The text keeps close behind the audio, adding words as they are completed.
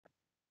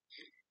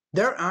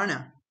Dear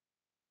Anna,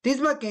 this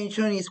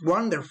vacation is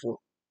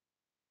wonderful.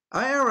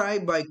 I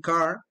arrived by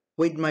car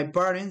with my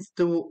parents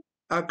to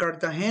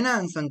Cartagena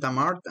and Santa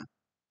Marta.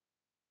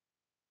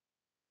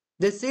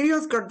 The city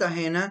of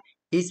Cartagena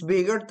is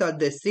bigger than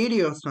the city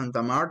of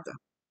Santa Marta.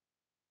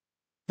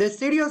 The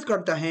city of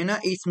Cartagena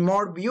is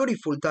more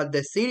beautiful than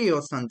the city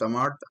of Santa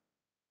Marta.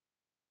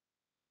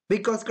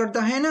 Because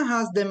Cartagena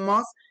has the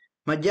most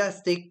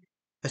majestic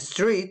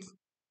streets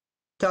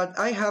that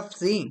I have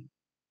seen.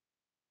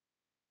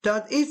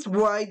 That is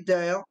why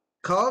they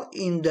call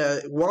it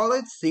the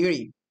Walled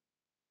City.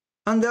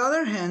 On the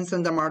other hand,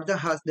 Santa Marta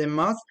has the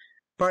most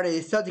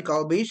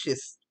paradisiacal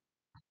beaches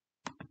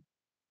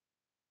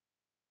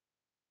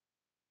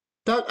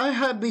that I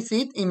have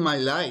visited in my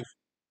life.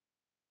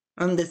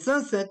 And the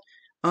sunset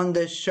on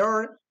the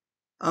shore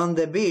on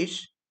the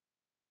beach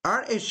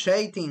are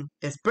exciting,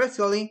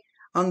 especially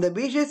on the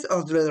beaches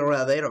of the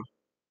Rodadero.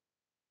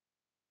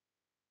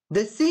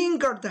 The sea in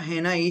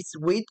Cartagena is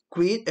with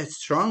quite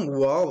strong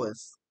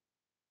waves.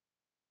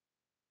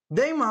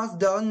 They must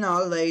do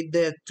not let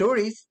the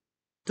tourists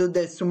to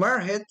the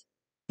submerged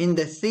in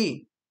the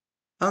sea.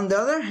 On the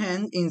other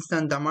hand, in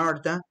Santa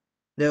Marta,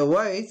 the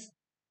waves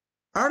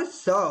are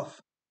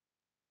soft.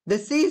 The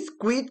sea is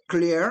quite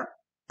clear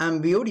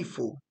and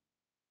beautiful.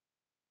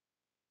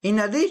 In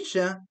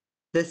addition,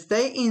 the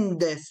stay in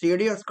the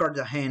city of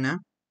Cartagena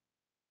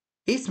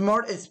is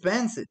more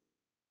expensive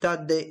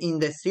than in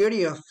the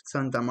city of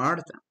Santa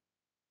Marta,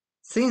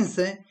 since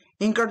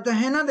in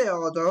Cartagena the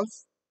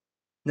hotels,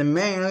 the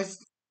meals,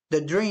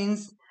 the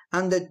drinks,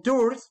 and the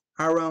tours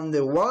around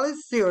the whole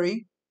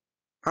city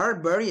are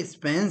very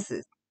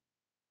expensive.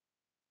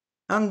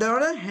 On the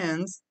other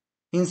hand,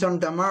 in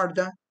Santa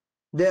Marta,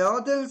 the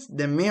hotels,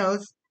 the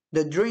meals,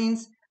 the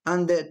drinks,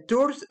 and the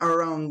tours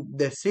around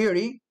the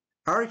city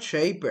are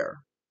cheaper.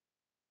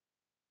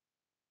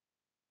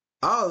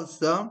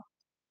 Also,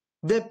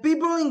 the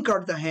people in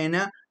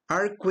Cartagena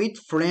are quite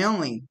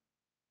friendly,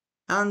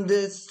 and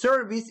the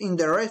service in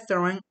the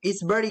restaurant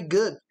is very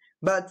good,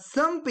 but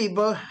some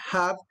people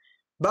have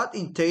bad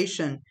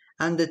intention,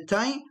 and the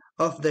time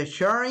of the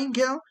sharing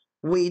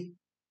with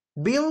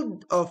bill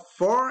of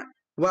for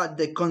what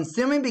they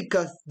consuming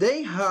because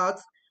they had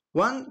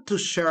want to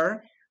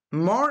share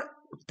more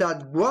than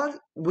what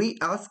we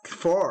ask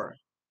for,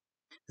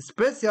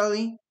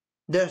 especially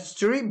the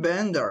street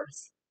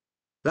vendors.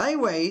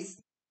 Likewise,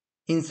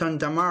 in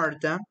Santa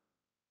Marta,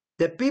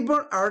 the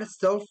people are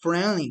so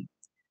friendly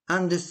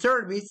and the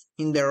service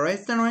in the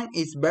restaurant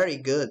is very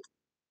good.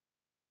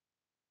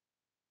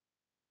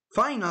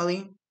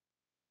 Finally,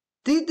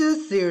 these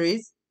two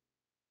series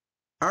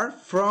are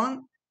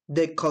from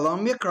the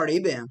Colombia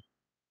Caribbean.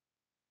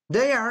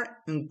 They are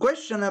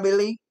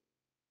unquestionably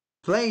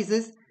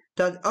places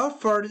that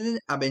offer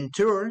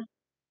adventure,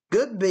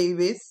 good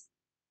babies,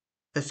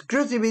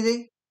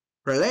 exclusivity,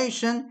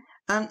 relation,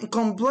 and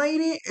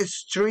completely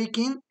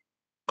striking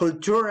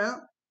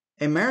cultural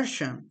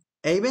immersion.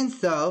 Even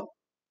so,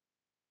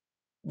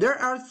 there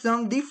are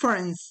some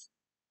differences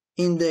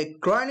in the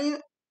quality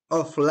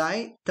of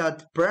life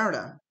that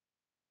Prada.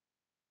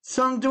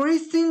 Some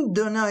tourists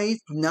do not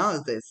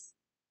notice,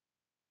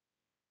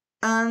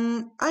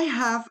 and I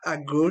have a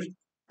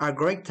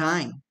great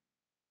time.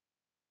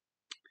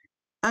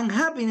 And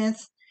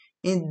happiness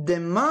is the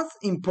most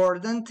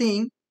important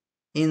thing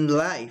in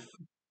life.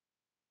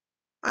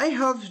 I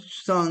hope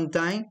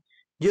sometime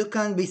you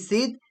can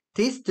visit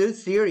these two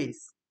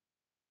series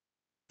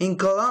in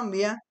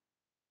Colombia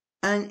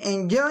and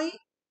enjoy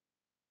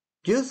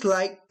just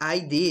like I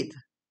did.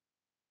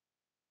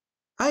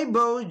 I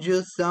bought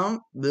you some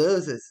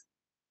blouses.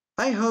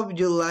 I hope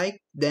you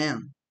like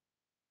them.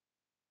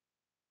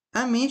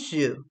 I miss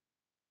you.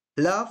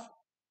 Love,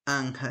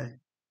 Angel.